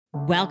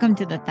Welcome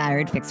to the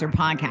Thyroid Fixxr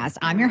podcast.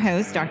 I'm your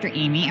host, Dr.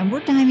 Amie, and we're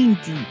diving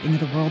deep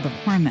into the world of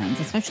hormones,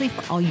 especially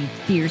for all you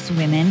fierce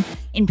women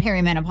in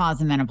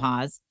perimenopause and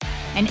menopause,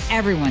 and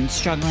everyone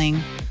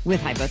struggling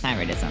with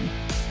hypothyroidism.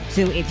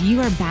 So if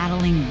you are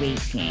battling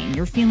weight gain,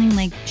 you're feeling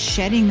like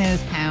shedding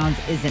those pounds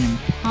is an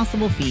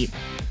impossible feat,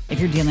 if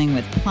you're dealing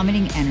with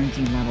plummeting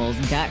energy levels,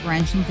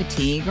 gut-wrenching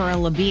fatigue, or a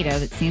libido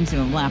that seems to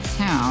have left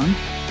town,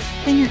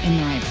 then you're in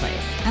the right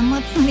place. And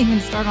let's not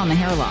even start on the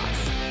hair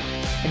loss.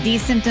 If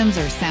these symptoms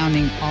are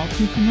sounding all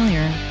too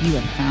familiar, you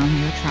have found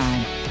your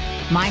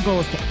tribe. My goal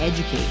is to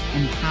educate,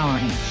 empower,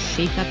 and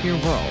shake up your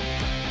world.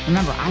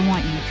 Remember, I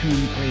want you to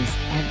embrace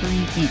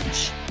every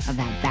inch of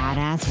that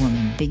badass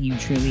woman that you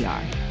truly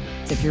are.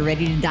 So if you're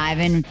ready to dive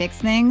in and fix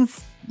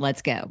things,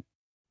 let's go.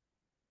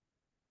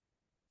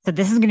 So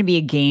this is going to be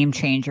a game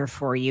changer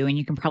for you, and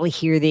you can probably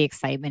hear the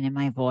excitement in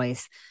my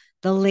voice.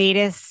 The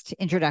latest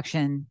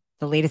introduction,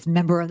 the latest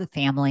member of the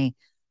family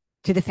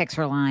to the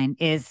Fixxr line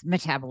is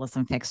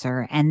Metabolism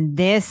Fixxr. And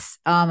this,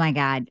 oh my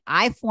God,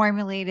 I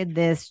formulated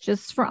this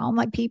just for all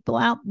my people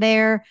out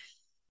there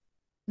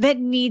that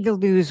need to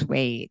lose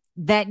weight,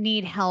 that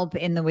need help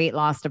in the weight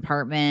loss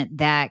department,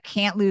 that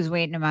can't lose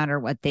weight no matter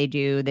what they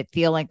do, that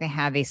feel like they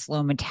have a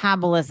slow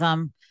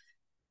metabolism,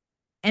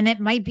 and that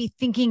might be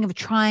thinking of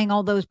trying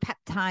all those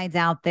peptides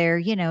out there,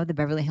 you know, the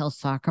Beverly Hills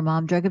soccer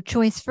mom drug of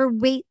choice for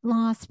weight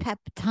loss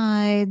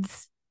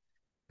peptides.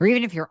 Or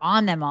even if you're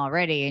on them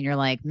already and you're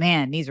like,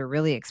 man, these are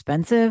really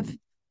expensive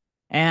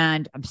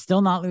and I'm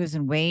still not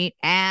losing weight,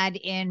 add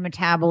in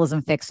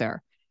Metabolism Fixxr.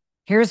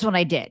 Here's what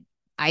I did.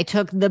 I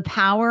took the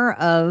power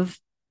of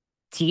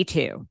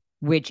T2,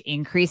 which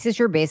increases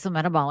your basal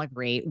metabolic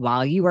rate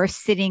while you are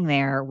sitting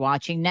there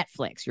watching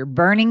Netflix. You're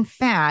burning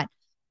fat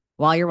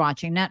while you're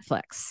watching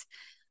Netflix.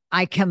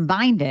 I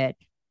combined it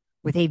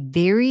with a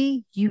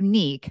very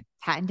unique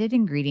patented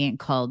ingredient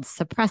called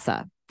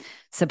Suppressa.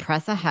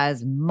 Suppressa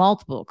has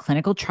multiple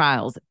clinical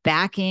trials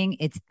backing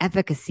its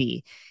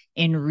efficacy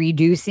in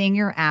reducing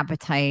your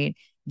appetite,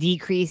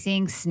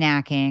 decreasing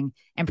snacking,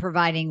 and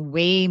providing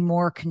way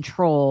more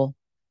control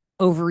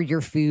over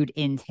your food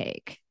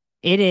intake.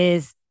 It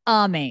is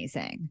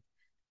amazing.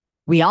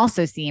 We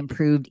also see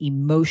improved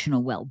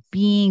emotional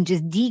well-being,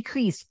 just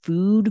decreased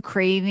food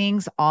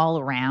cravings all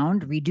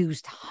around,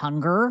 reduced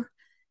hunger,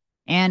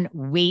 and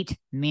weight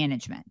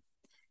management.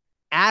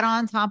 Add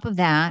on top of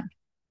that,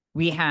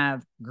 we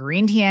have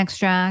green tea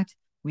extract.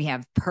 We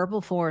have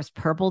purple forest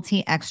purple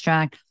tea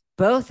extract,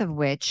 both of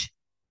which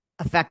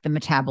affect the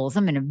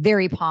metabolism in a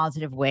very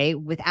positive way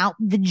without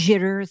the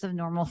jitters of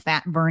normal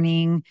fat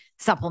burning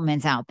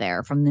supplements out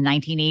there from the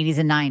 1980s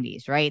and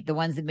 90s, right? The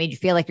ones that made you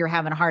feel like you're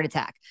having a heart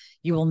attack.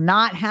 You will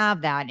not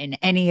have that in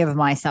any of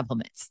my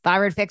supplements,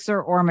 Thyroid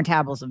Fixxr or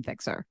Metabolism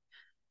Fixxr.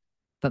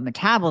 But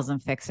Metabolism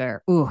Fixxr,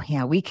 ooh,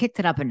 yeah, we kicked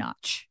it up a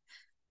notch.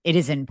 It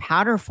is in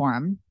powder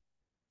form,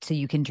 so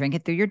you can drink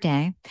it through your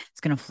day. It's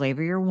going to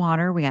flavor your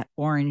water. We got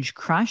orange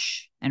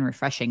crush and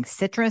refreshing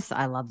citrus.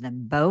 I love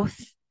them both.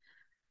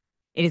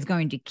 It is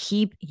going to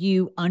keep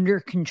you under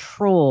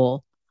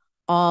control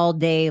all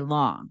day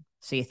long.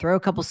 So you throw a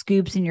couple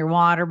scoops in your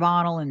water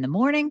bottle in the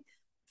morning,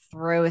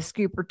 throw a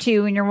scoop or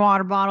two in your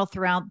water bottle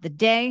throughout the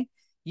day.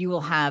 You will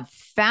have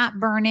fat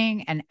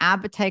burning and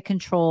appetite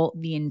control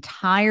the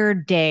entire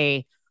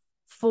day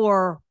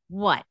for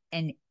what?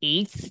 An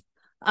eighth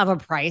of a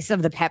price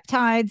of the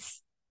peptides?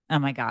 Oh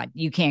my God,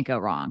 you can't go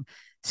wrong.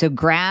 So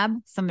grab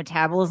some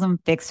Metabolism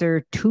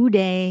Fixxr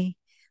today.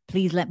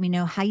 Please let me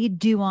know how you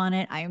do on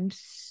it. I am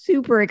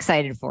super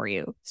excited for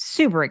you.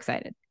 Super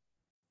excited.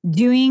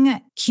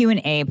 Doing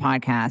Q&A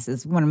podcasts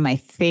is one of my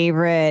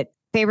favorite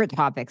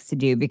topics to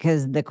do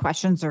because the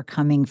questions are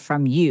coming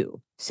from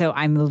you. So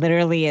I'm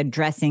literally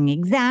addressing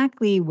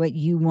exactly what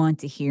you want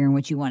to hear and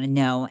what you want to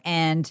know.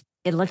 And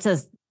it lets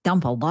us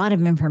dump a lot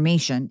of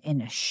information in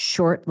a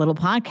short little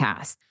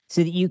podcast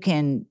so that you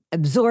can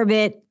absorb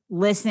it,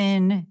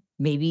 listen.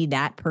 Maybe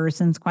that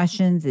person's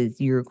questions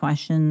is your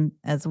question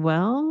as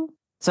well.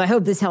 So I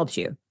hope this helps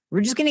you.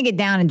 We're just going to get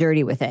down and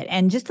dirty with it.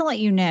 And just to let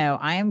you know,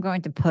 I am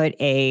going to put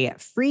a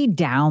free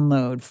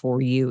download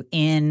for you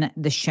in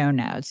the show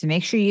notes. So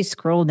make sure you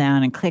scroll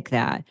down and click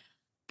that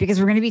because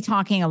we're going to be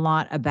talking a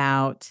lot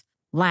about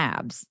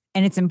labs.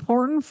 And it's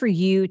important for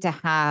you to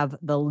have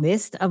the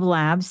list of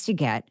labs to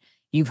get.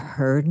 You've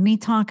heard me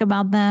talk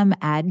about them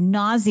ad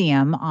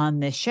nauseum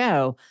on this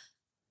show,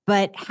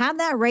 but have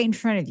that right in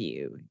front of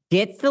you.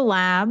 Get the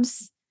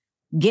labs,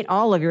 get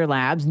all of your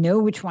labs, know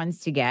which ones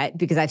to get,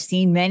 because I've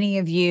seen many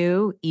of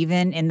you,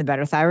 even in the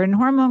Better Thyroid and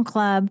Hormone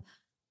Club,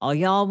 all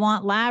y'all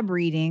want lab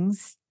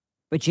readings,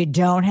 but you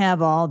don't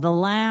have all the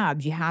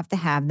labs. You have to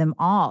have them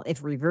all.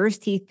 If reverse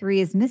T3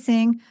 is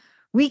missing,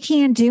 we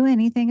can't do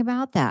anything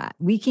about that.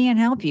 We can't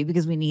help you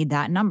because we need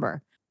that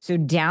number. So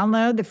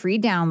download the free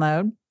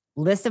download,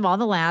 list of all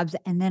the labs,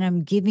 and then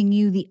I'm giving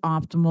you the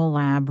optimal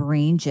lab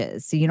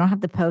ranges. So you don't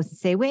have to post and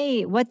say,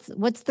 wait, what's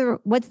the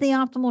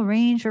optimal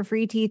range for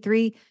free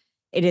T3?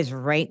 It is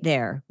right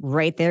there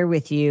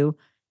with you,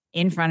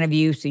 in front of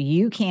you. So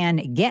you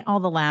can get all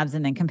the labs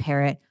and then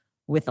compare it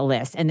with a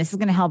list. And this is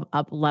going to help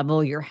up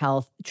level your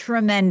health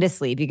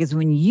tremendously, because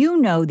when you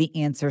know the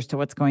answers to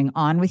what's going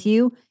on with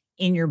you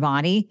in your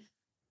body,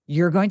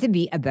 you're going to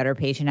be a better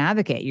patient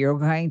advocate. You're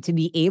going to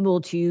be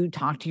able to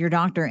talk to your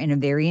doctor in a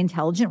very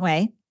intelligent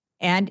way.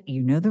 And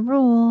you know the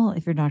rule.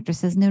 If your doctor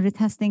says no to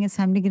testing, it's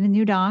time to get a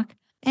new doc.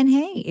 And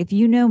hey, if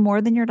you know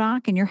more than your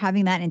doc and you're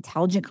having that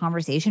intelligent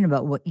conversation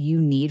about what you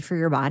need for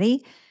your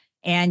body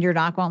and your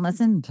doc won't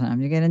listen,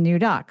 time to get a new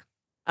doc.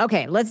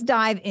 Okay, let's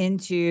dive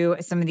into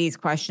some of these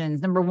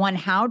questions. Number one,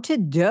 how to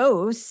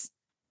dose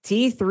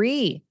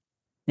T3.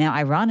 Now,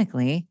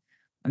 ironically,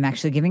 I'm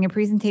actually giving a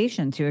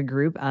presentation to a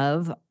group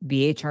of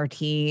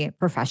BHRT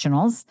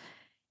professionals,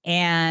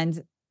 and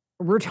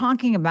we're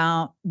talking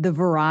about the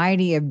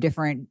variety of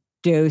different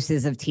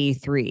doses of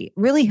T3,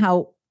 really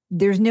how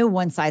there's no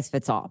one size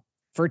fits all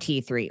for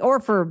T3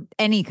 or for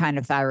any kind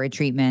of thyroid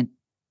treatment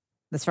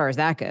as far as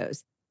that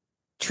goes.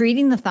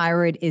 Treating the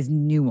thyroid is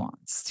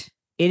nuanced.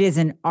 It is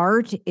an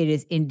art. It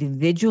is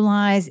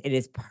individualized. It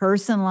is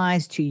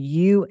personalized to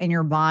you and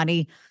your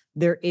body.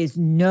 There is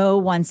no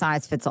one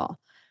size fits all.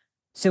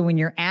 So when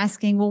you're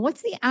asking, well,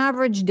 what's the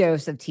average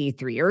dose of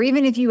T3? Or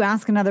even if you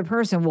ask another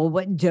person, well,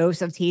 what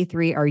dose of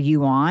T3 are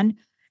you on?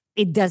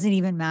 It doesn't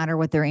even matter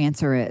what their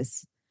answer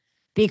is,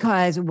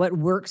 because what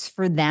works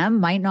for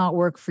them might not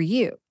work for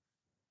you.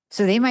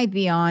 So they might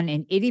be on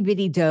an itty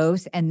bitty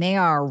dose and they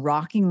are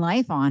rocking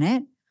life on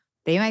it.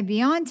 They might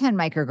be on 10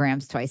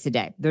 micrograms twice a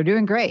day. They're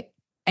doing great.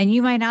 And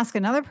you might ask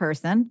another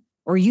person,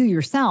 or you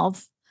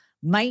yourself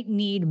might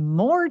need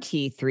more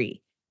T3.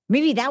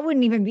 Maybe that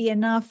wouldn't even be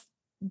enough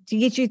to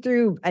get you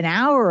through an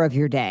hour of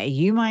your day.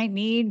 You might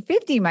need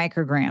 50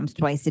 micrograms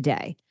twice a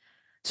day.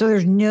 So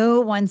there's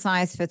no one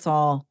size fits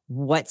all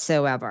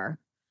whatsoever.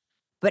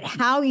 But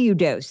how you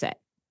dose it,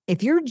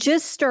 if you're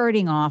just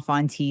starting off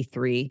on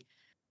T3,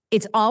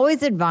 it's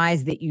always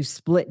advised that you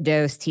split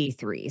dose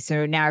T3.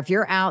 So now if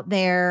you're out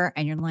there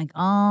and you're like,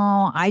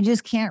 oh, I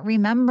just can't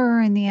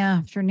remember in the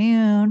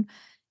afternoon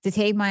to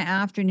take my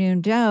afternoon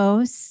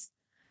dose,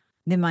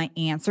 then my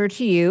answer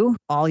to you,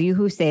 all you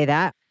who say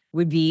that,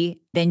 would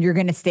be, then you're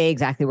going to stay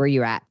exactly where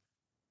you're at.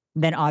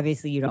 Then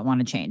obviously you don't want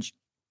to change.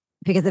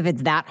 Because if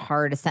it's that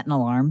hard to set an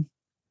alarm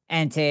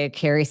and to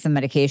carry some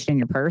medication in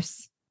your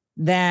purse,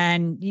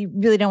 then you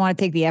really don't want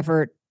to take the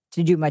effort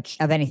to do much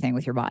of anything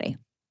with your body.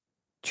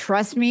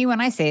 Trust me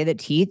when I say that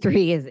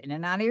T3 is in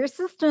and out of your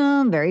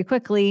system very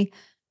quickly.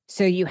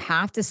 So you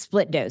have to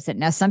split dose it.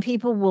 Now, some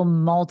people will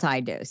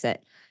multi-dose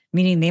it,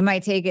 meaning they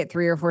might take it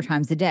 3 or 4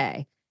 times a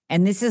day.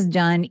 And this is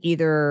done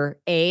either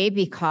A,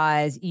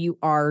 because you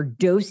are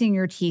dosing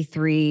your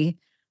T3,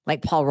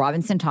 like Paul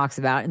Robinson talks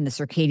about in the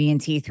circadian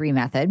T3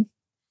 method,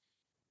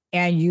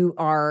 and you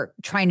are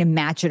trying to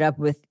match it up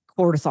with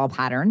cortisol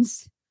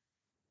patterns,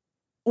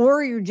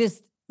 or you're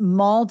just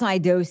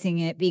multi-dosing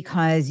it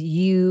because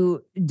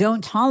you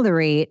don't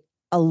tolerate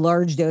a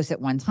large dose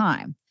at one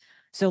time.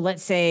 So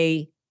let's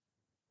say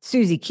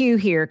Susie Q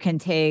here can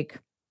take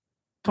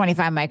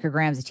 25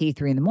 micrograms of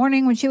T3 in the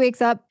morning when she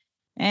wakes up,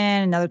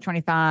 and another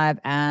 25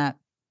 at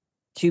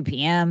 2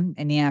 p.m.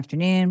 in the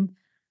afternoon.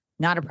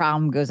 Not a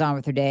problem, goes on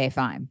with her day,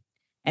 fine.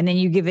 And then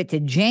you give it to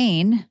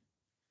Jane,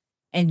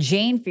 and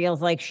Jane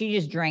feels like she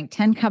just drank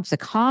 10 cups of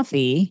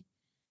coffee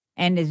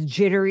and is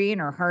jittery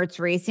and her heart's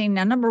racing.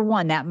 Now, number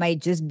one, that might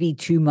just be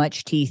too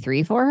much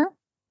T3 for her.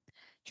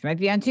 She might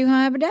be on too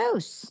high of a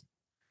dose.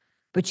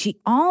 But she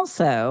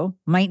also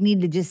might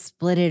need to just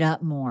split it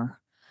up more.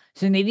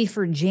 So maybe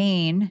for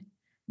Jane,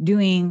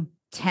 doing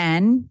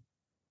 10,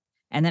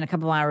 and then a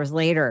couple hours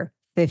later,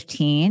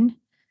 15,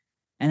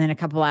 and then a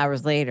couple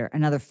hours later,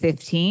 another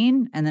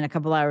 15, and then a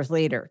couple hours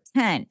later,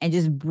 10, and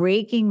just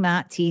breaking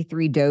that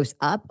T3 dose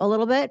up a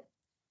little bit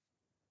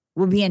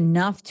will be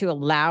enough to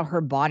allow her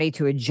body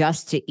to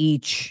adjust to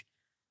each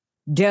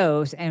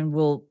dose and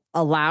will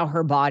allow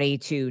her body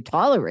to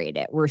tolerate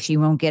it, where she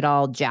won't get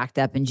all jacked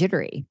up and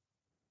jittery.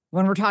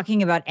 When we're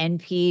talking about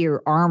NP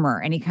or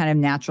Armour, any kind of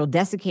natural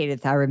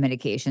desiccated thyroid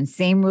medication,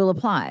 same rule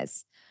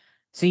applies.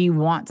 So you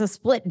want to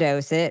split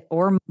dose it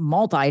or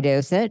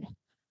multi-dose it,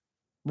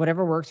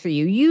 whatever works for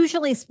you.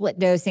 Usually split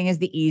dosing is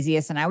the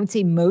easiest, and I would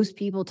say most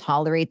people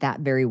tolerate that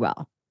very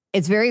well.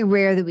 It's very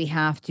rare that we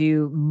have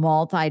to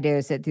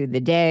multi-dose it through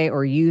the day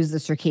or use the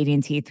circadian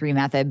T3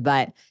 method,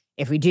 but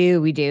if we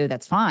do,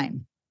 that's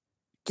fine.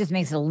 Just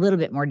makes it a little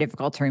bit more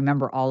difficult to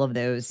remember all of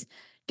those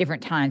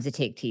different times to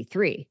take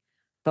T3,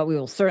 but we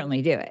will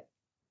certainly do it.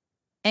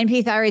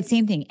 NP thyroid,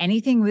 same thing.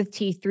 Anything with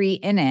T3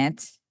 in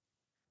it,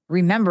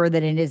 remember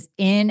that it is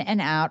in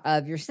and out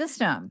of your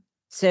system.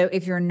 So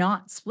if you're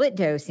not split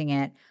dosing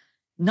it,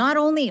 not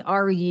only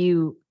are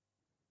you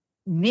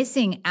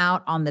missing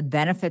out on the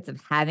benefits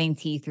of having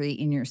T3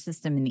 in your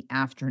system in the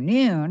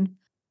afternoon,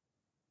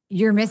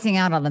 you're missing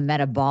out on the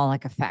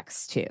metabolic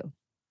effects too.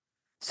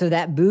 So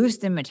that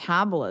boost in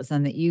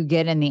metabolism that you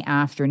get in the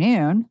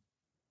afternoon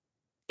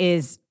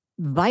is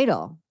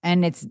vital,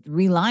 and it's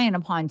reliant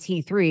upon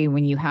T3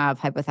 when you have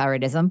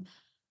hypothyroidism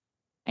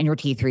and your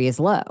T3 is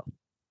low.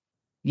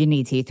 You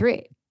need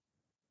T3.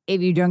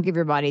 If you don't give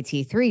your body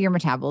T3, your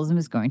metabolism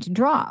is going to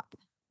drop.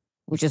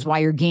 which is why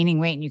you're gaining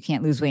weight and you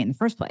can't lose weight in the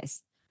first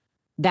place.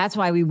 That's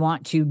why we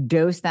want to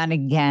dose that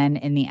again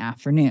in the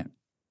afternoon.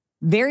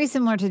 Very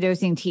similar to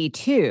dosing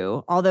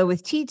T2, although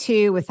with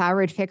T2, with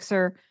Thyroid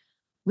Fixxr,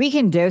 we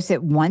can dose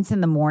it once in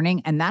the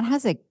morning, and that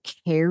has a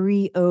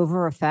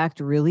carryover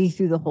effect really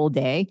through the whole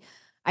day.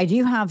 I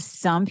do have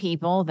some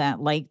people that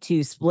like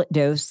to split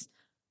dose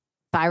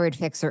Thyroid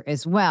Fixxr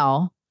as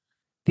well,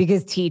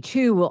 because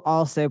T2 will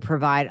also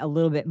provide a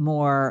little bit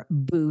more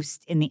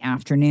boost in the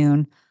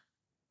afternoon.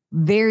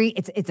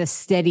 It's a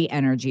steady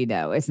energy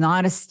though. It's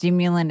not a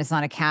stimulant. It's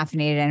not a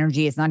caffeinated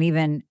energy. It's not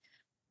even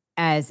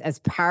as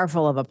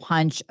powerful of a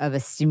punch of a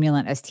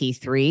stimulant as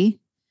T3.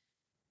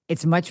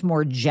 It's much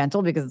more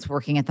gentle because it's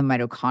working at the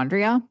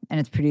mitochondria and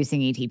it's producing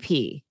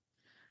ATP.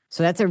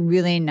 So that's a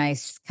really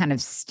nice kind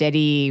of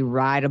steady,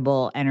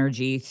 rideable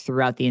energy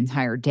throughout the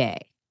entire day.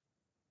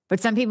 But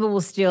some people will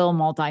still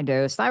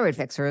multi-dose Thyroid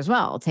Fixxr as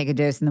well. Take a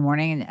dose in the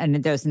morning and a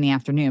dose in the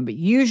afternoon. But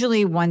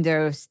usually one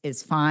dose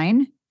is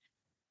fine.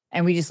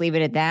 And we just leave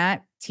it at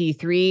that.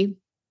 T3,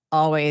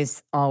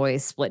 always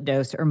split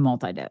dose or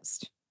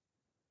multi-dosed.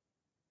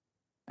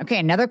 Okay,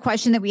 another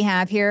question that we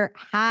have here.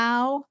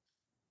 How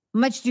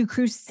much do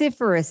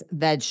cruciferous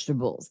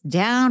vegetables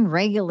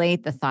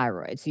down-regulate the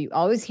thyroid? So you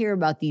always hear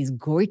about these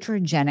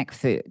goitrogenic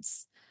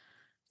foods.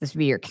 This would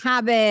be your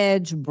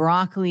cabbage,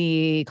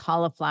 broccoli,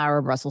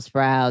 cauliflower, Brussels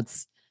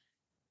sprouts,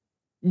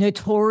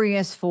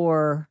 notorious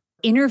for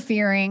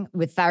interfering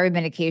with thyroid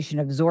medication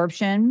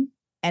absorption.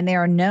 And they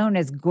are known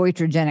as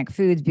goitrogenic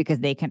foods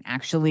because they can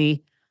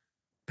actually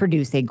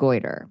produce a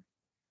goiter.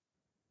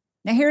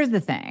 Now, here's the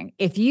thing.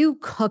 If you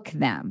cook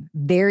them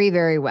very,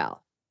 very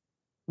well,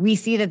 we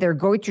see that their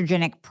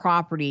goitrogenic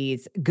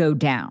properties go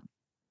down.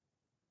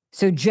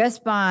 So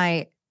just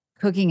by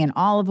cooking in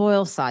olive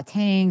oil,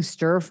 sauteing,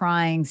 stir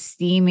frying,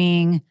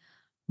 steaming,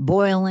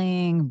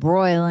 boiling,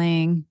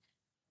 broiling,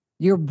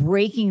 you're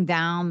breaking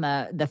down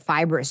the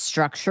fibrous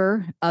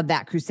structure of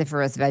that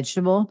cruciferous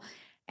vegetable.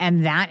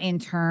 And that in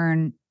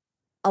turn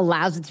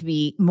allows it to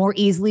be more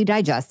easily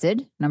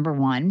digested, number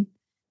one.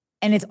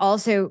 And it's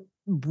also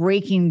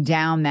breaking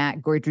down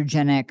that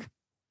goitrogenic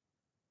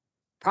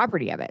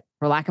property of it,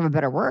 for lack of a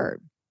better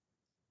word.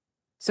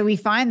 So we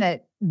find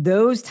that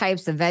those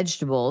types of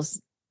vegetables,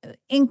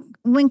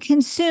 when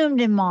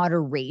consumed in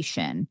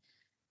moderation,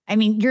 I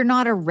mean, you're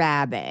not a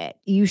rabbit.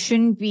 You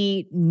shouldn't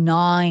be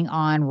gnawing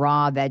on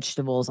raw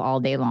vegetables all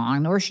day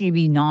long, nor should you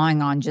be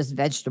gnawing on just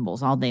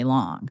vegetables all day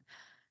long.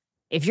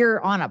 If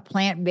you're on a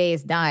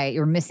plant-based diet,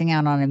 you're missing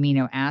out on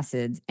amino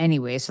acids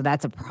anyway, so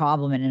that's a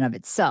problem in and of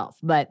itself.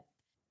 But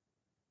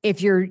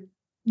if you're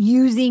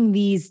using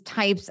these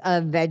types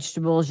of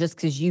vegetables just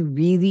because you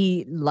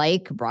really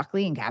like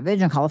broccoli and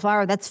cabbage and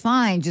cauliflower, that's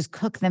fine. Just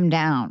cook them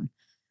down.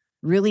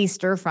 Really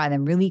stir fry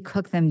them, really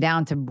cook them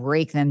down to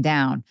break them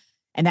down.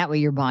 And that way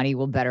your body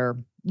will better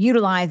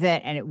utilize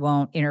it and it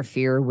won't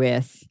interfere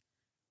with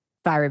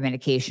thyroid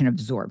medication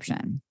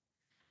absorption.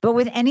 But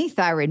with any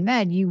thyroid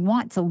med, you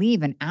want to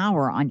leave an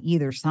hour on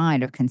either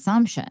side of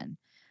consumption.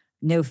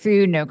 No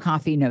food, no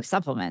coffee, no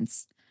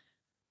supplements.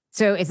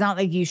 So it's not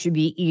like you should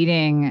be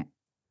eating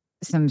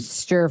some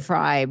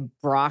stir-fry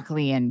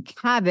broccoli and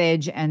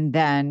cabbage and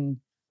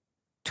then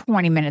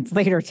 20 minutes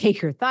later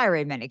take your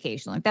thyroid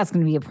medication. Like, that's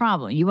going to be a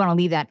problem. You want to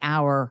leave that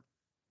hour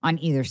on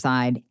either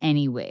side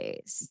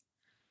anyways.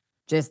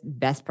 Just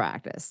best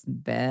practice.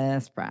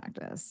 Best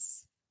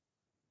practice.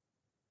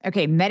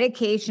 Okay,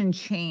 medication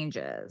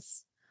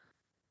changes.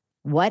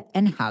 What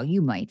and how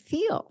you might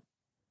feel.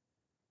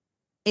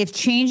 If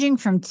changing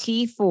from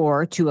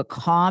T4 to a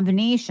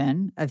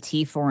combination of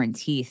T4 and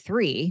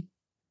T3,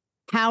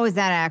 how is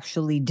that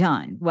actually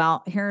done?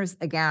 Well, here's,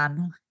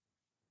 again,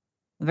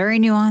 very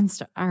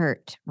nuanced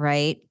art,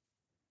 right?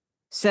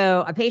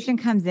 So a patient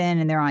comes in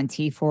and they're on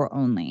T4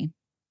 only.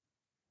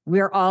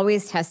 We're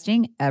always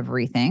testing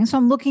everything. So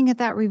I'm looking at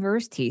that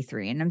reverse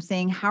T3 and I'm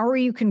saying, how are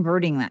you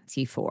converting that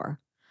T4?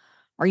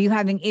 Are you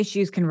having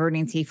issues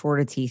converting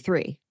T4 to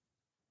T3?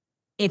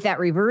 If that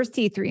reverse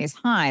T3 is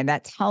high,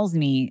 that tells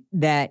me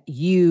that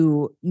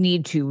you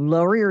need to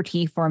lower your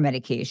T4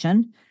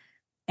 medication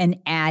and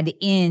add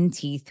in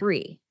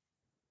T3.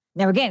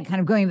 Now, again,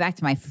 kind of going back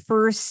to my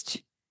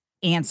first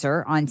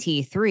answer on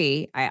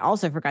T3, I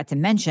also forgot to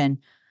mention,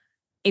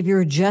 if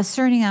you're just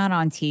starting out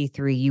on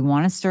T3, you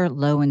want to start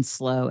low and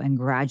slow and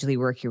gradually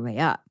work your way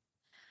up.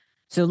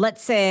 So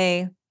let's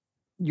say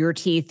your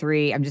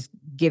T3, I'm just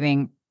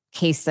giving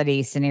case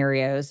study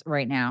scenarios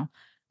right now.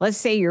 Let's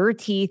say your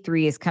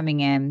T3 is coming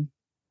in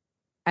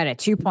at a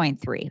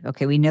 2.3.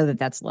 Okay, we know that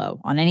that's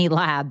low. On any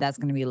lab, that's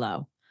going to be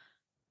low.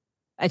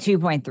 A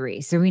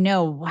 2.3. So we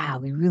know, wow,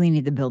 we really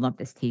need to build up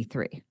this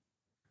T3.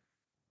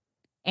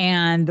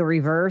 And the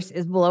reverse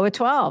is below a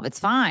 12. It's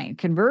fine.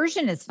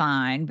 Conversion is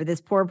fine, but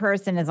this poor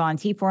person is on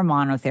T4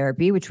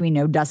 monotherapy, which we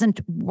know doesn't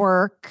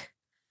work.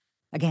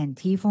 Again,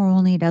 T4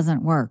 only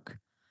doesn't work.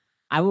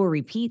 I will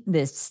repeat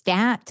this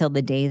stat till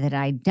the day that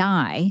I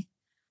die.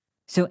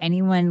 So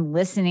anyone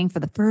listening for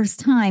the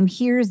first time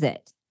hears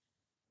it.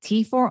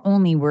 T4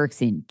 only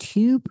works in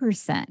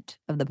 2%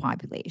 of the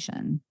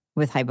population.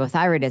 with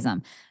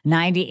hypothyroidism.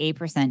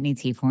 98% need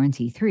T4 and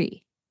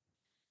T3.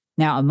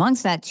 Now,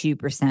 amongst that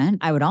 2%,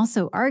 I would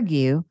also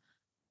argue,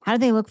 how do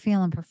they look,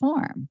 feel, and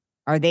perform?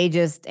 Are they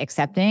just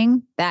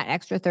accepting that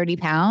extra 30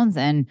 pounds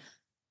and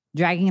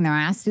dragging their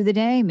ass through the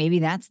day? Maybe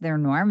that's their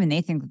norm and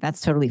they think that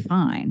that's totally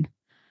fine.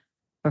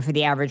 But for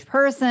the average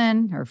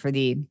person or for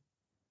the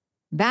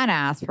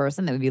badass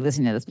person that would be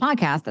listening to this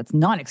podcast, that's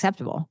not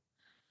acceptable.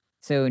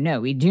 So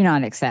no, we do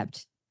not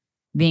accept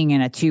being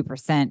in a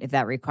 2% if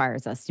that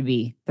requires us to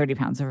be 30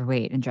 pounds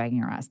overweight and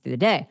dragging our ass through the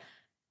day.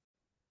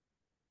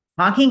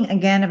 Talking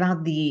again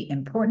about the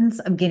importance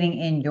of getting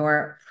in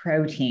your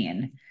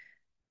protein,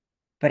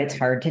 but it's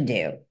hard to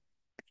do.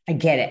 I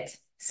get it.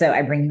 So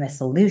I bring you a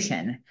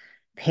solution: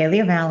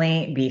 Paleo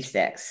Valley beef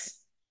sticks.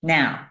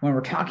 Now, when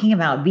we're talking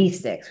about beef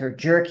sticks or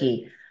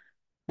jerky,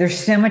 there's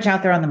so much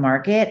out there on the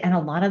market, and a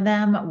lot of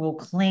them will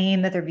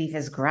claim that their beef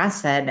is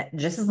grass-fed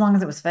just as long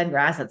as it was fed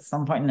grass at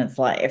some point in its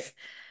life.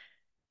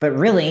 But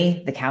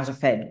really, the cows are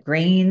fed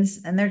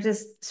grains and they're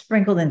just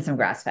sprinkled in some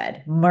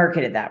grass-fed,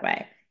 marketed that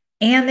way.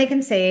 And they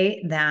can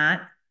say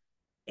that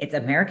it's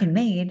American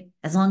made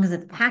as long as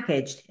it's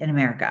packaged in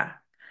America.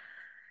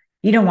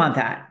 You don't want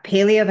that.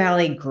 Paleo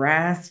Valley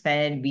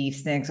grass-fed beef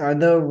sticks are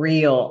the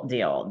real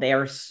deal. They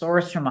are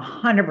sourced from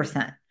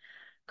 100%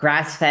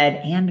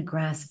 grass-fed and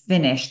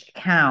grass-finished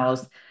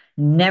cows,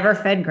 never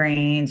fed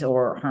grains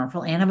or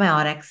harmful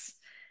antibiotics,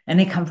 and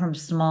they come from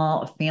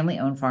small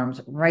family-owned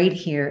farms right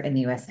here in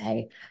the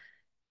USA.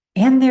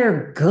 And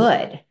they're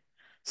good.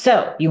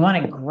 So you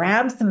want to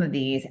grab some of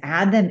these,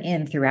 add them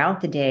in throughout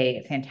the day,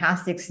 a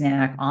fantastic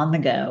snack on the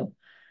go.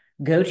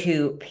 Go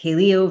to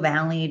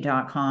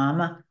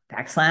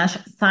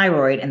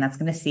paleovalley.com/thyroid, and that's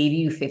going to save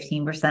you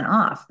 15%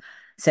 off.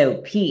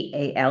 So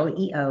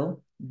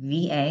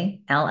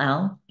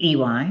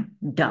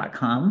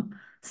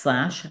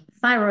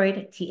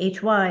paleoValley.com/thyroid,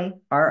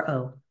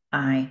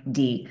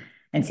 THYROID,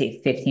 and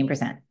save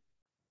 15%.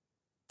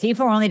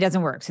 T4 only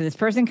doesn't work. So this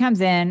person comes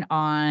in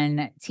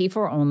on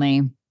T4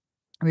 only.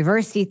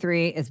 Reverse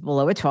T3 is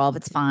below a 12.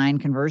 It's fine.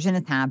 Conversion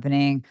is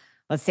happening.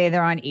 Let's say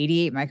they're on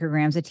 88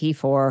 micrograms of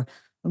T4.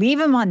 Leave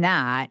them on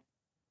that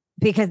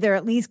because they're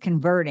at least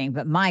converting,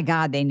 but my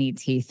God, they need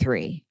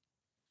T3.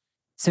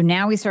 So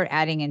now we start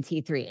adding in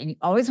T3, and you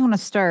always want to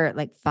start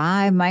like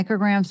 5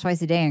 micrograms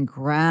twice a day and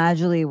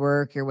gradually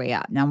work your way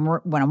up. Now,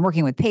 when I'm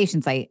working with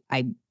patients, I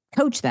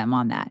coach them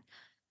on that.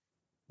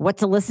 What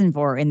to listen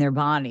for in their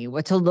body,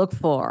 what to look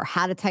for,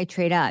 how to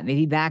titrate up,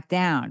 maybe back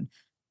down,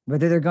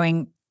 whether they're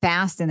going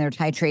fast in their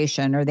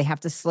titration or they have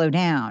to slow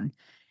down.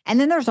 And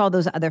then there's all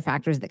those other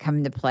factors that come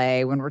into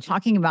play when we're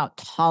talking about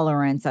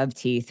tolerance of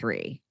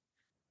T3.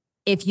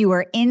 If you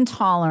are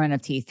intolerant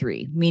of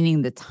T3,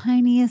 meaning the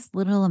tiniest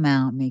little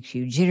amount makes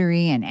you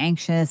jittery and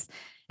anxious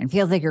and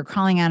feels like you're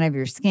crawling out of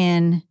your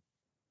skin,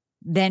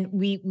 then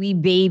we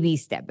baby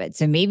step it.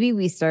 So maybe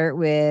we start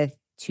with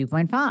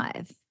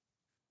 2.5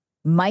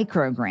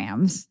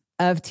 micrograms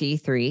of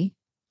T3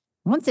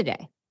 once a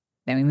day.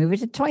 Then we move it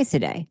to twice a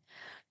day.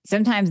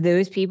 Sometimes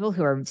those people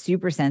who are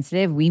super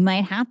sensitive, we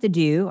might have to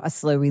do a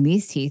slow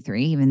release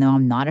T3, even though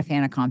I'm not a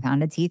fan of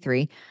compounded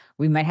T3.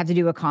 We might have to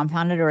do a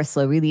compounded or a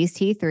slow release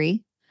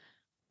T3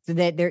 so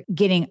that they're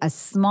getting a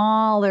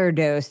smaller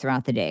dose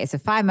throughout the day. So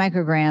 5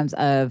 micrograms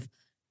of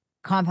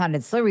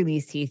compounded slow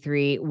release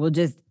T3 will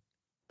just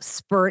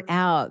spurt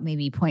out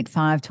maybe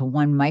 0.5 to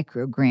 1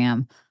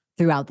 microgram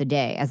throughout the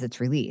day as it's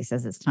released,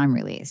 as it's time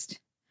released.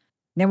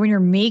 Now, when you're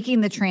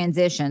making the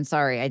transition,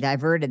 sorry, I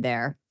diverted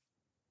there.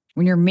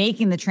 When you're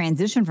making the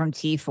transition from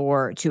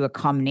T4 to a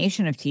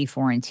combination of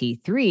T4 and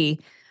T3,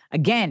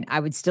 again, I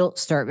would still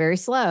start very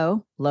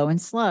slow, low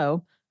and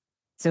slow.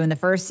 So in the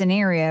first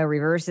scenario,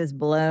 reverse is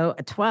below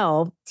a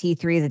 12,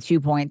 T3 is a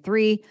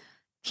 2.3.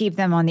 Keep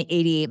them on the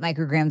 88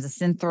 micrograms of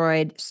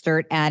Synthroid.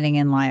 Start adding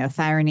in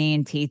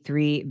liothyronine,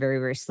 T3, very,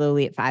 very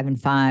slowly at 5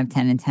 and 5,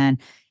 10 and 10,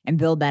 and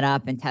build that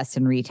up and test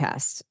and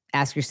retest.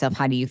 Ask yourself,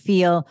 how do you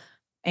feel?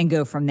 And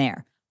go from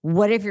there.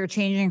 What if you're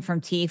changing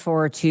from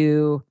T4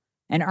 to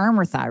an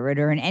Armour thyroid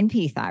or an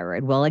NP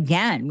thyroid? Well,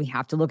 again, we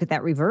have to look at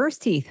that reverse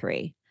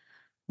T3.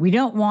 We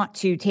don't want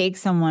to take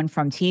someone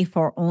from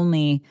T4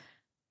 only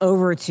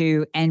over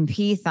to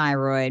NP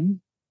thyroid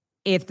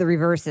if the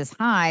reverse is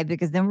high,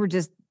 because then we're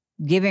just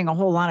giving a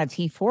whole lot of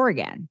T4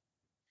 again.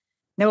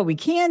 Now, what we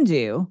can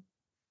do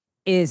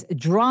is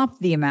drop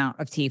the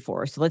amount of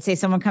T4. So let's say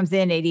someone comes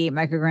in 88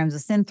 micrograms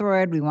of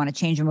Synthroid. We want to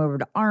change them over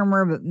to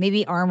Armour, but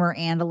maybe Armour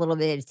and a little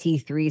bit of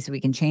T3 so we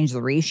can change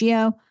the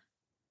ratio.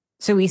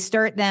 So we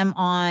start them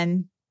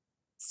on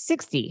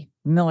 60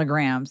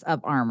 milligrams of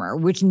Armour,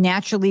 which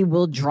naturally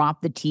will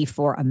drop the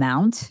T4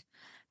 amount.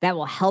 That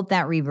will help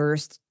that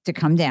reverse to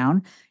come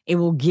down. It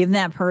will give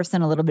that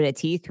person a little bit of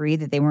T3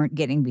 that they weren't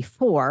getting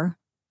before.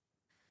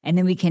 And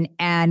then we can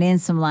add in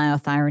some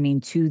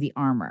liothyronine to the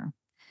Armour.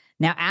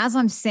 Now, as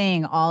I'm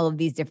saying all of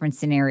these different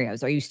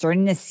scenarios, are you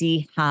starting to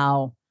see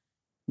how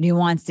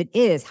nuanced it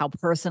is, how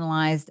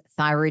personalized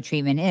thyroid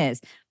treatment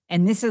is?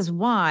 And this is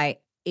why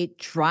it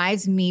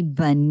drives me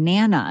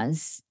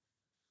bananas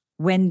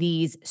when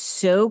these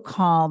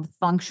so-called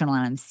functional,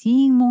 and I'm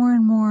seeing more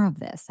and more of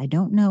this. I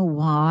don't know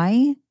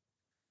why,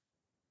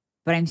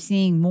 but I'm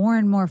seeing more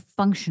and more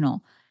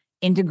functional,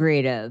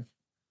 integrative,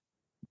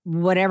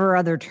 whatever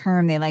other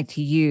term they like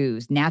to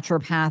use,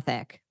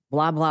 naturopathic,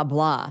 blah, blah,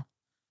 blah,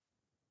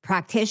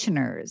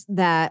 practitioners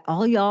that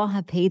all y'all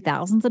have paid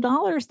thousands of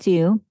dollars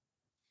to,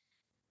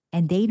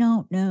 and they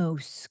don't know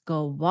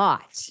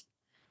squat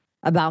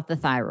about the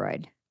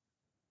thyroid.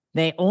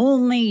 They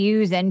only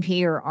use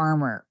NP or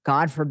Armor.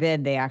 God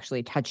forbid they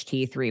actually touch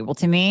T3. Well,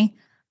 to me,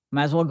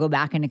 might as well go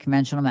back into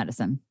conventional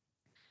medicine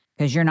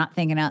because you're not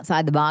thinking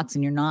outside the box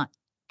and you're not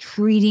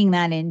treating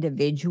that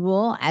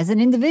individual as an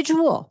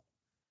individual.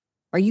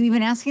 Are you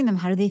even asking them,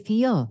 how do they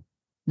feel?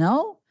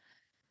 No?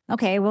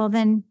 Okay, well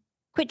then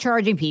quit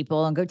charging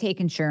people and go take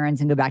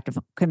insurance and go back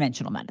to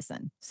conventional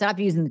medicine. Stop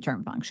using the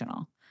term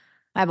functional.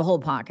 I have a whole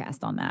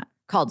podcast on that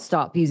called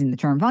Stop Using the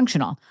Term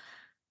Functional.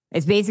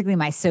 It's basically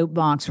my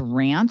soapbox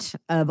rant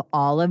of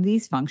all of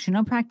these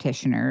functional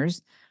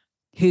practitioners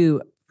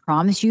who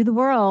promise you the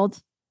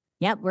world.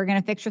 Yep, we're going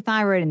to fix your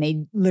thyroid. And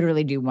they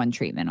literally do one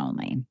treatment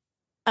only.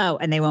 Oh,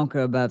 and they won't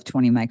go above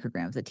 20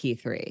 micrograms of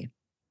T3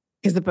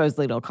 because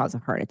supposedly it'll cause a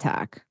heart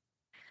attack.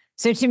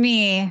 So to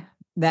me,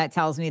 that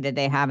tells me that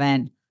they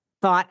haven't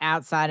thought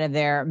outside of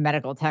their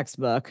medical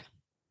textbook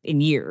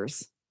in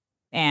years,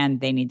 and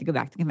they need to go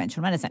back to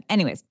conventional medicine.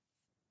 Anyways,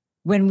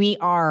 when we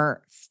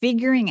are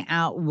figuring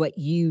out what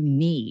you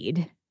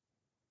need,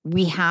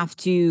 we have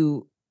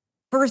to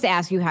first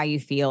ask you how you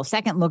feel.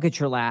 Second, look at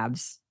your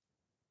labs.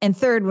 And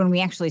third, when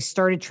we actually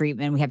start a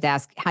treatment, we have to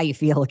ask how you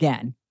feel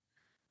again.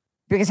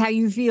 Because how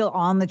you feel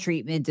on the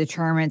treatment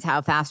determines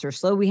how fast or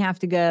slow we have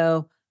to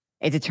go.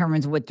 It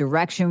determines what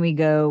direction we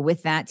go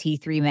with that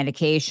T3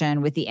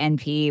 medication, with the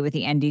NP, with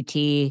the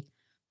NDT,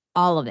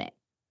 all of it.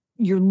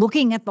 You're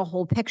looking at the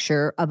whole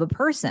picture of a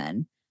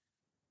person,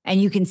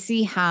 and you can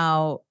see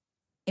how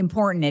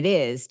important it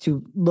is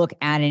to look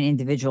at an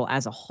individual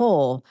as a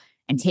whole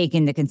and take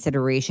into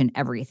consideration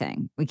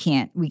everything. We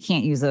can't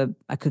use a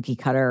cookie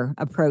cutter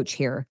approach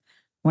here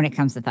when it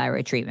comes to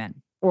thyroid treatment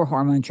or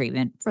hormone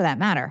treatment for that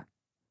matter.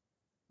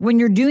 When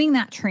you're doing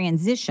that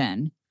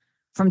transition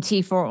from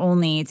T4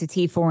 only to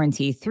T4 and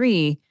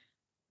T3,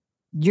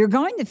 you're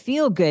going to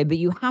feel good, but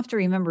you have to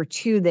remember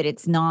too that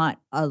it's not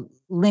a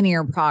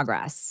linear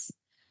progress.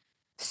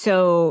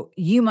 So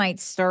you might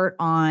start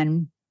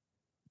on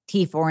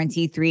T4 and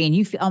T3 and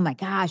you feel, oh my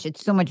gosh,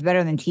 it's so much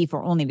better than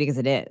T4 only, because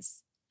it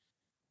is.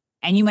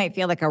 And you might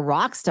feel like a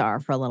rock star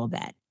for a little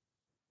bit.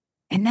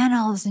 And then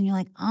all of a sudden you're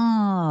like, oh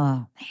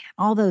man,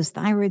 all those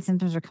thyroid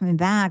symptoms are coming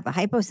back. The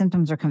hypo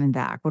symptoms are coming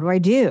back. What do I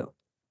do?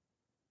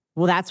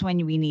 Well, that's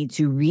when we need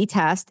to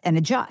retest and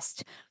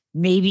adjust.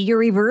 Maybe your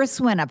reverse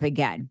went up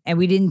again and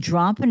we didn't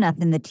drop enough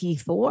in the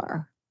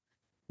T4.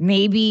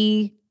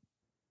 Maybe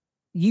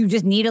you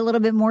just need a little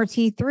bit more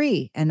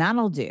T3 and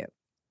that'll do.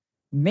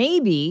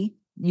 Maybe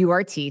you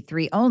are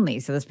T3 only.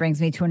 So this brings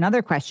me to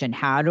another question.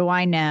 How do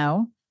I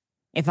know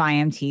if I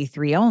am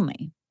T3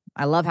 only?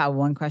 I love how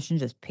one question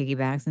just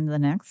piggybacks into the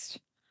next.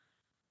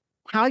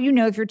 How you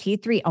know if you're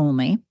T3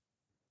 only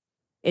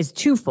is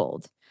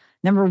twofold.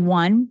 Number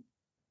one,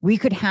 we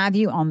could have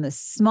you on the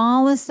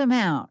smallest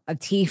amount of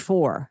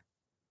T4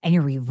 and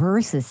your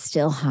reverse is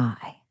still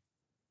high.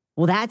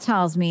 Well, that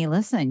tells me,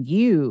 listen,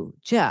 you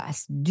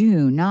just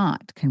do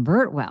not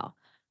convert well.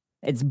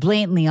 It's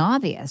blatantly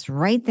obvious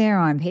right there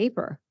on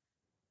paper.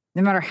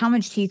 No matter how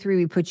much T3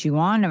 we put you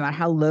on, no matter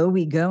how low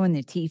we go in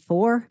the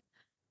T4,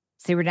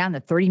 say we're down to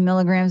 30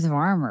 milligrams of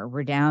Armor,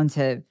 we're down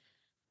to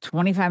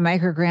 25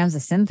 micrograms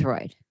of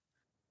Synthroid.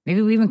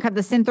 Maybe we even cut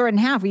the Synthroid in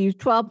half. We use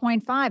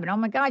 12.5. And oh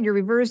my God, your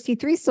reverse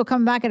T3 is still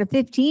coming back at a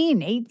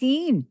 15,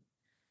 18.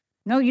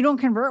 No, you don't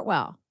convert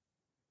well.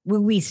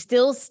 Will we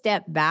still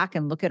step back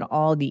and look at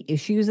all the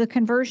issues of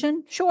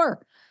conversion?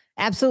 Sure,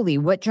 absolutely.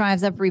 What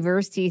drives up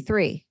reverse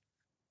T3?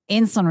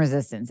 Insulin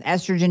resistance,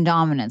 estrogen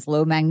dominance,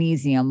 low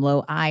magnesium,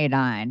 low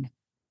iodine,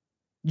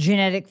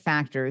 genetic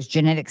factors,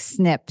 genetic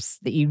SNPs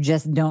that you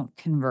just don't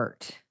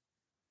convert,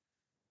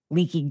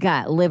 leaky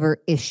gut,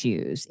 liver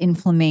issues,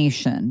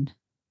 inflammation.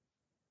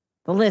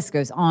 The list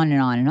goes on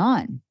and on and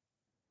on.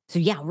 So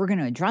yeah, we're going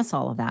to address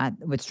all of that,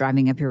 what's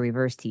driving up your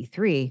reverse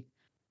T3.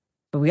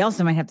 But we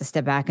also might have to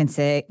step back and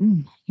say,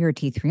 you're a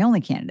T3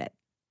 only candidate.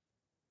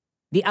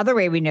 The other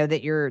way we know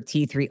that you're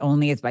T3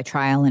 only is by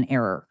trial and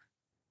error.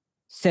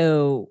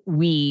 So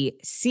we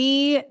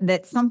see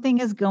that something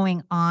is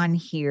going on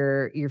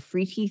here. Your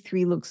free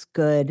T3 looks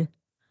good.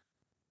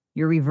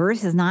 Your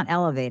reverse is not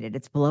elevated.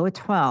 It's below a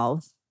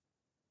 12.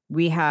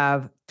 We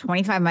have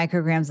 25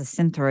 micrograms of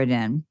Synthroid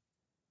in,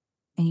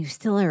 and you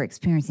still are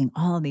experiencing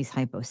all of these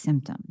hypo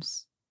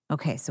symptoms.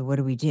 Okay, so what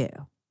do we do?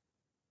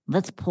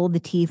 Let's pull the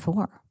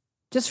T4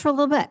 just for a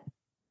little bit,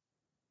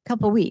 a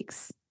couple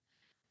weeks.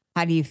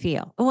 How do you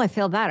feel? Oh, I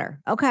feel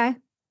better. Okay.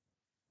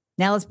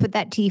 Now let's put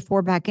that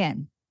T4 back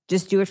in.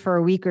 Just do it for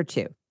a week or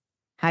two.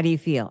 How do you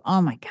feel? Oh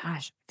my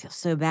gosh, I feel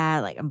so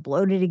bad. Like I'm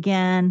bloated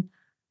again.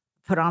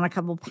 Put on a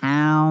couple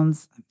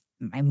pounds.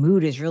 My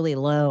mood is really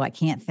low. I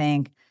can't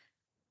think.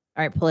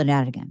 All right, pull it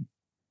out again.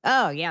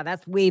 Oh, yeah,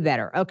 that's way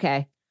better.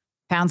 Okay.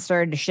 Pounds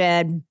started to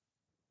shed,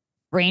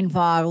 brain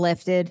fog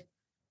lifted.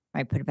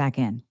 Right, put it back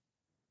in.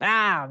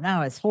 Oh,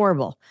 no, it's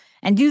horrible.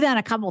 And do that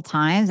a couple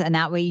times. And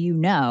that way, you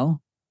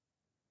know,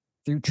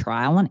 through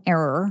trial and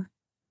error,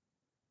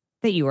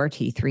 that you are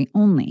T3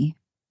 only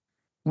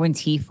when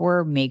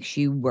T4 makes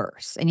you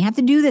worse. And you have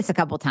to do this a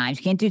couple times.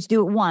 You can't just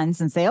do it once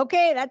and say,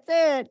 okay, that's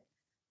it.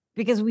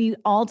 Because we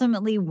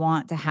ultimately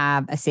want to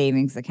have a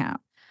savings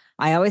account.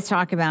 I always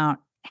talk about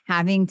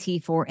having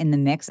T4 in the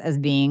mix as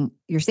being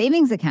your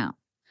savings account.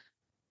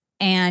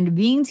 And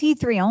being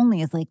T3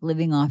 only is like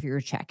living off your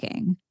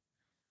checking.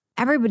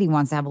 Everybody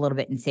wants to have a little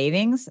bit in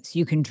savings so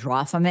you can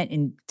draw from it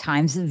in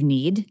times of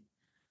need.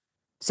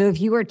 So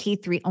if you are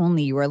T3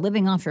 only, you are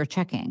living off your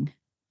checking.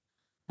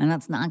 And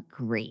that's not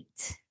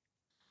great.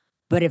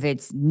 But if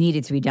it's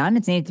needed to be done,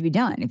 it's needed to be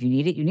done. If you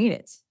need it, you need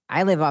it.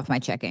 I live off my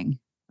checking,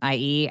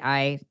 i.e.,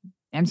 I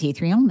am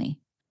T3 only.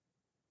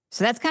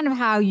 So that's kind of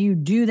how you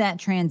do that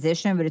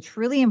transition. But it's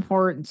really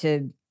important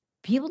to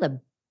be able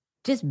to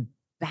just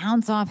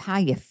bounce off how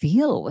you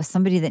feel with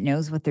somebody that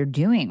knows what they're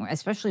doing,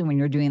 especially when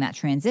you're doing that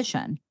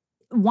transition.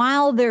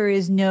 While there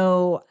is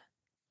no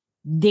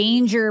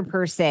danger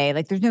per se,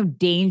 like there's no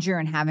danger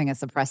in having a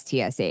suppressed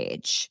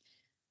TSH.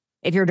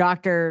 If your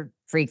doctor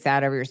freaks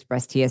out over your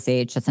suppressed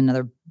TSH, that's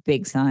another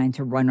big sign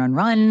to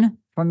run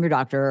from your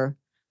doctor.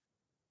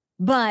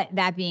 But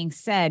that being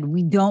said,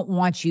 we don't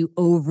want you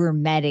over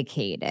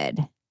medicated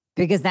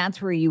because that's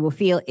where you will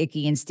feel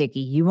icky and sticky.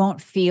 You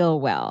won't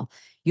feel well.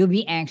 You'll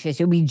be anxious.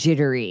 You'll be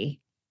jittery.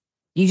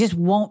 You just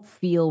won't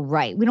feel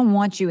right. We don't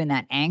want you in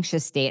that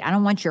anxious state. I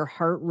don't want your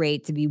heart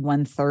rate to be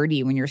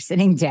 130 when you're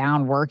sitting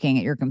down working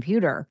at your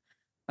computer.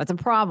 That's a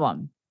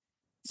problem.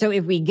 So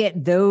if we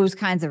get those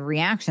kinds of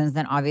reactions,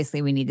 then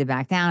obviously we need to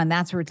back down. And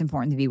that's where it's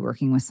important to be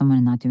working with someone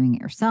and not doing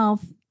it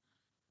yourself.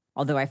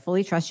 Although I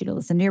fully trust you to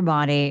listen to your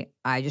body,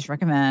 I just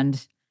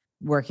recommend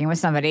working with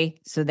somebody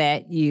so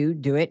that you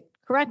do it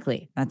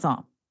correctly. That's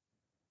all.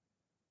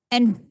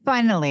 And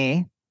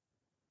finally,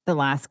 the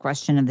last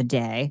question of the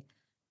day,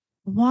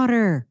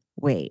 water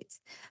weight.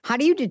 How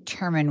do you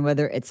determine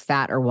whether it's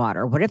fat or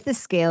water? What if the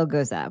scale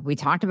goes up? We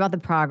talked about the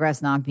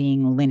progress not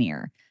being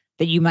linear,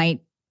 that you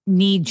might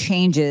need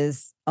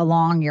changes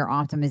along your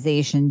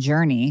optimization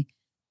journey.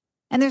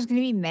 And there's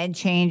going to be med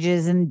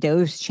changes and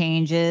dose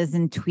changes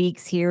and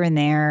tweaks here and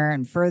there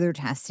and further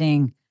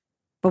testing.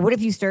 But what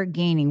if you start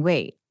gaining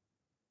weight?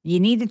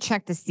 You need to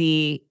check to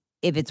see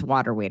if it's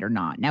water weight or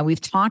not. Now, we've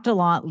talked a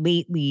lot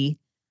lately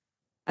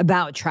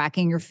about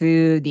tracking your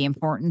food, the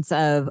importance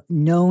of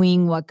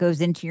knowing what goes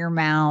into your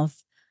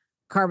mouth,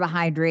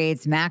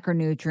 carbohydrates,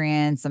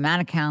 macronutrients,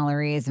 amount of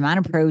calories,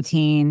 amount of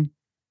protein.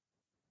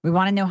 We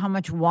want to know how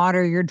much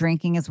water you're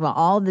drinking as well.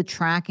 All the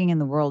tracking in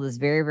the world is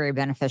very, very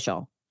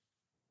beneficial.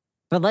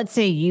 But let's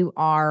say you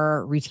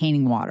are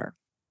retaining water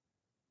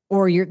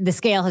or the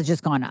scale has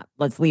just gone up.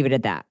 Let's leave it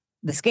at that.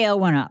 The scale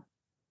went up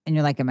and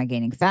you're like, am I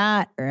gaining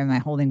fat or am I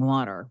holding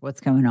water?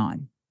 What's going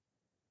on?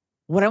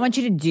 What I want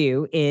you to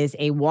do is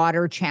a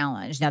water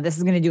challenge. Now, this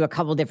is going to do a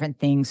couple different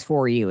things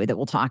for you that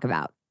we'll talk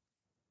about.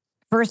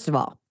 First of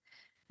all,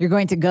 you're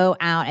going to go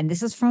out, and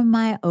this is from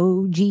my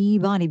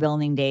OG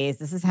bodybuilding days.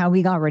 This is how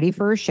we got ready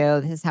for a show.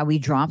 This is how we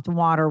dropped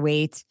water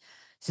weight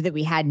so that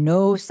we had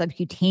no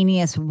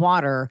subcutaneous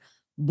water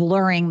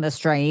blurring the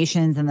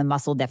striations and the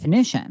muscle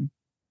definition.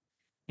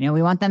 You know,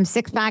 we want them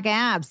six-pack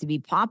abs to be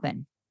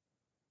popping.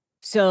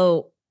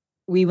 So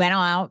we went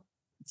out.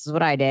 This is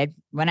what I did.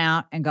 Went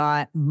out and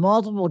got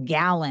multiple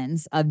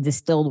gallons of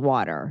distilled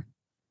water.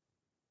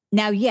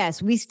 Now,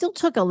 yes, we still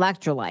took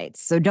electrolytes.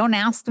 So don't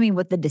ask me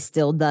what the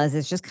distilled does.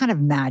 It's just kind of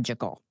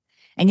magical.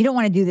 And you don't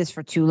want to do this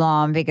for too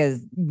long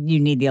because you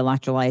need the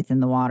electrolytes in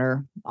the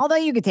water. Although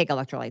you could take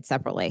electrolytes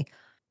separately.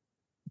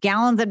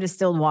 Gallons of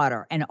distilled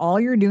water. And all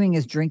you're doing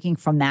is drinking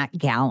from that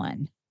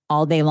gallon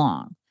all day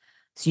long.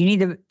 So you need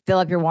to fill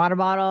up your water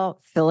bottle,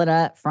 fill it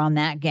up from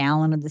that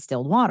gallon of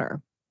distilled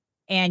water.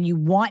 And you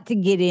want to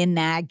get in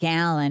that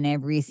gallon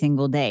every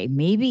single day,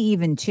 maybe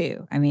even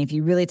two. I mean, if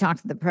you really talk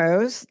to the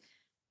pros,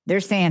 they're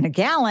saying a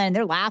gallon,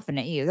 they're laughing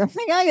at you. They're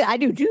like, I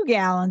do 2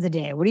 gallons a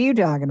day. What are you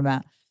talking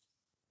about?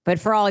 But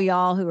for all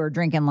y'all who are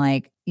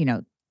drinking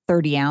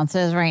 30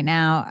 ounces right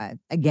now,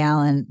 a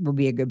gallon will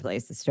be a good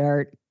place to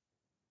start.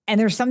 And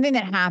there's something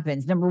that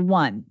happens. Number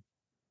one,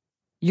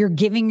 you're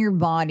giving your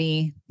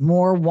body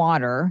more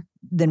water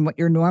than what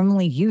you're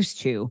normally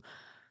used to,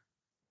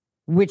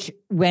 which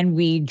when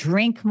we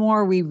drink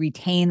more, we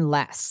retain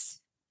less.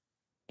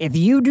 If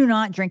you do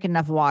not drink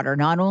enough water,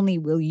 not only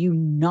will you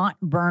not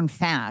burn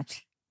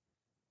fat,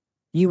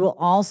 you will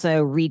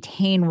also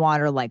retain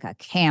water like a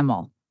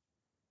camel.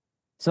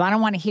 So I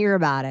don't want to hear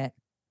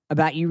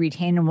about you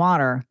retaining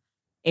water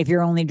if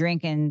you're only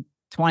drinking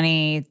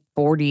 20,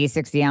 40,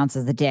 60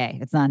 ounces a day.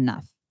 It's not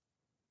enough.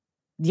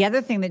 The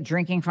other thing that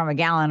drinking from a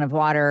gallon of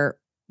water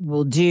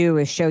will do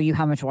is show you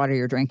how much water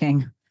you're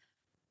drinking.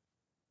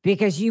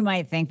 Because you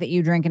might think that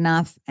you drink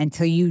enough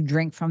until you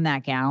drink from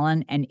that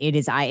gallon. And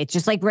it's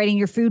just like writing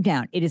your food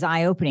down. It is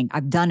eye-opening.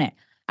 I've done it.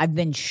 I've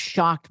been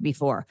shocked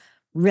before.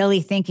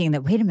 really thinking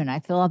that, wait a minute, I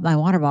fill up my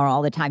water bottle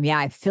all the time. Yeah,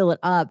 I fill it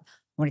up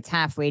when it's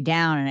halfway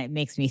down, and it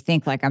makes me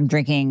think like I'm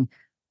drinking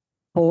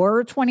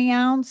 4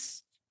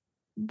 20-ounce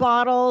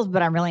bottles,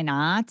 but I'm really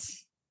not.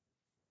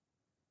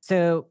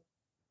 So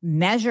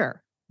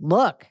measure,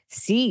 look,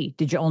 see,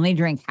 did you only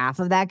drink half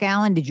of that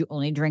gallon? Did you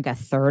only drink a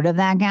third of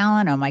that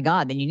gallon? Oh my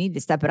God, then you need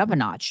to step it up a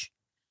notch.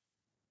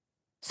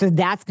 So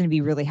that's going to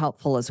be really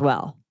helpful as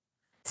well.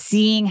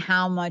 Seeing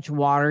how much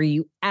water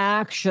you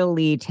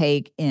actually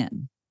take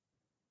in.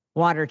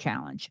 Water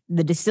challenge.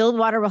 The distilled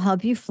water will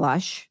help you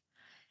flush.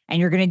 And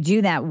you're going to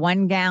do that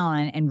 1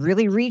 gallon and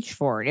really reach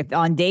for it. If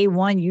on day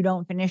 1 you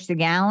don't finish the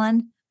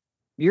gallon,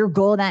 your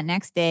goal that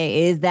next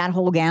day is that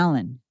whole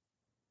gallon.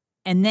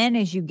 And then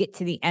as you get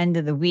to the end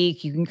of the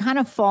week, you can kind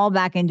of fall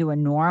back into a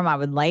norm. I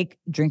would like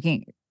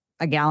drinking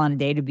a gallon a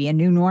day to be a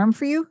new norm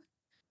for you.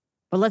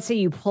 But let's say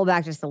you pull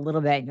back just a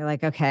little bit. You're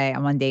like, okay,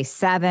 I'm on day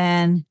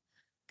 7,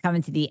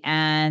 coming to the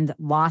end,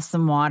 lost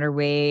some water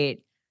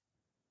weight.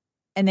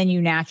 And then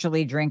you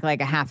naturally drink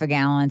like a half a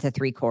gallon to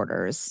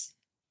 3/4.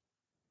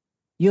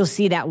 You'll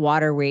see that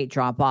water weight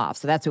drop off.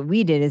 So that's what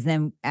we did, is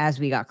then as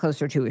we got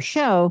closer to a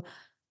show,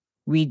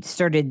 we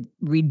started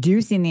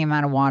reducing the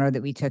amount of water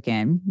that we took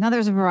in. Now,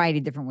 there's a variety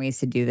of different ways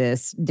to do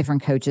this.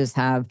 Different coaches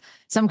have,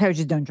 some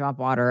coaches don't drop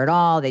water at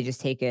all. They just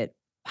take it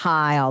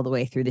high all the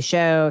way through the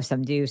show.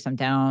 Some do, some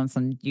don't,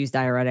 some use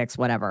diuretics,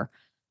 whatever.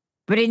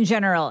 But in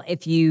general,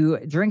 if you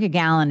drink a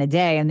gallon a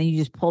day and then you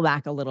just pull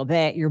back a little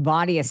bit, your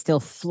body is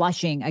still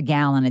flushing a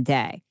gallon a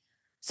day.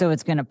 So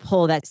it's going to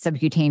pull that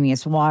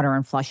subcutaneous water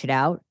and flush it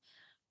out.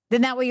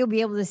 Then that way you'll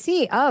be able to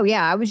see, oh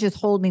yeah, I was just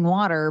holding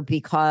water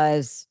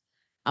because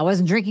I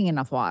wasn't drinking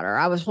enough water.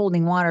 I was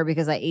holding water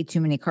because I ate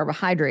too many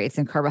carbohydrates,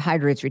 and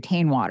carbohydrates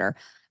retain water.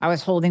 I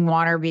was holding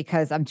water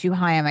because I'm too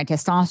high on my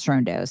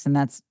testosterone dose, and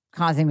that's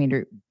causing me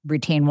to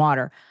retain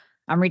water.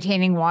 I'm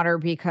retaining water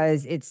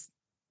because it's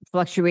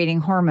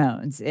fluctuating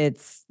hormones.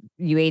 It's,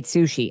 you ate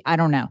sushi. I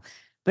don't know,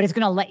 but it's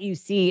going to let you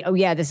see, oh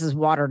yeah, this is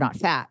water, not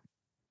fat.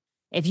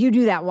 If you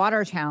do that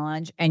water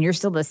challenge and you're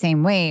still the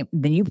same weight,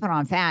 then you put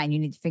on fat and you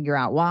need to figure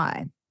out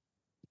why.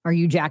 Are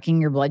you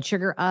jacking your blood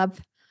sugar up?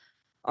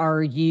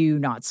 Are you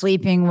not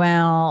sleeping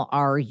well?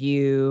 Are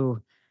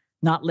you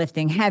not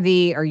lifting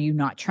heavy? Are you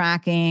not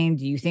tracking?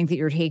 Do you think that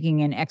you're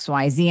taking in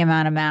XYZ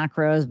amount of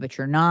macros, but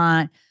you're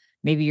not?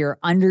 Maybe you're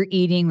under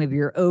eating, maybe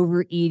you're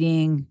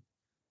overeating.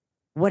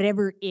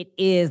 Whatever it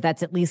is,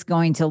 that's at least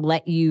going to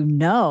let you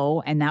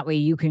know. And that way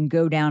you can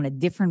go down a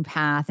different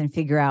path and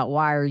figure out,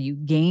 why are you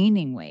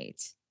gaining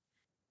weight?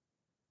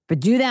 But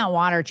do that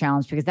water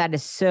challenge, because that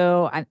is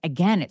so,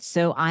 again, it's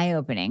so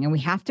eye-opening. And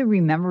we have to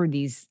remember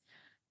these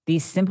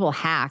simple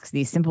hacks,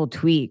 these simple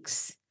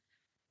tweaks,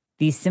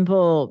 these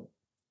simple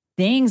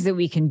things that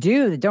we can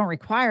do that don't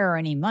require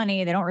any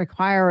money. They don't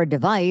require a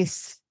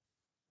device,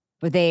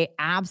 but they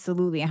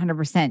absolutely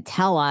 100%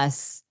 tell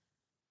us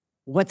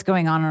what's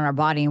going on in our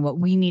body and what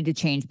we need to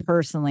change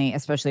personally,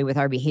 especially with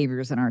our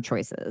behaviors and our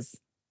choices.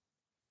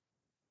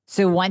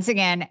 So once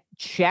again,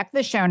 check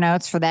the show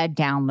notes for that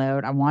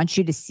download. I want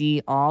you to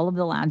see all of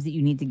the labs that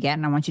you need to get,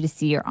 and I want you to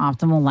see your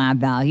optimal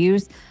lab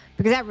values,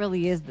 because that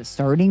really is the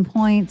starting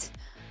point.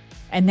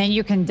 And then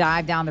you can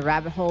dive down the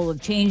rabbit hole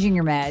of changing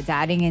your meds,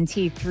 adding in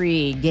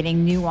T3,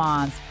 getting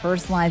nuance,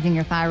 personalizing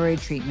your thyroid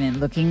treatment,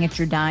 looking at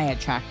your diet,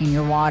 tracking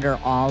your water,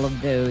 all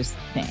of those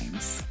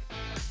things.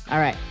 All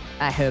right.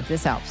 I hope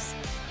this helps.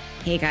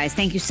 Hey guys,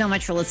 thank you so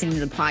much for listening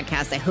to the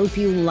podcast. I hope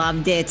you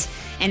loved it.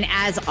 And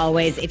as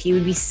always, if you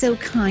would be so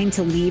kind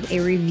to leave a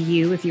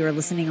review if you are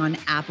listening on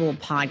Apple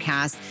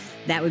Podcasts,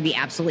 that would be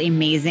absolutely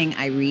amazing.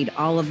 I read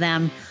all of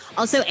them.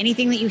 Also,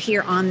 anything that you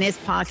hear on this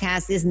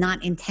podcast is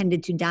not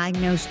intended to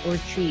diagnose or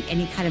treat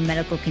any kind of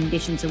medical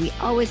condition. So we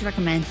always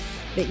recommend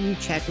that you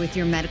check with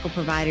your medical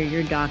provider,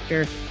 your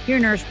doctor, your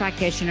nurse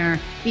practitioner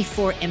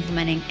before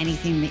implementing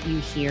anything that you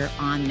hear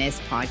on this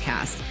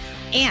podcast.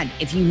 And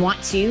if you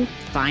want to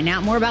find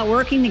out more about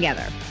working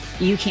together,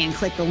 you can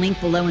click the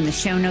link below in the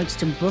show notes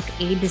to book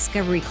a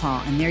discovery call.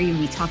 And there you'll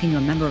be talking to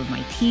a member of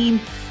my team.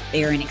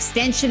 They are an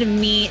extension of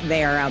me.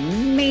 They are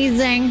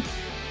amazing.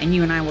 And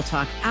you and I will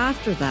talk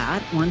after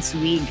that once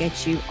we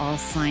get you all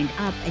signed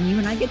up and you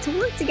and I get to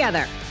work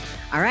together.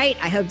 All right.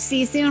 I hope to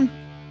see you soon.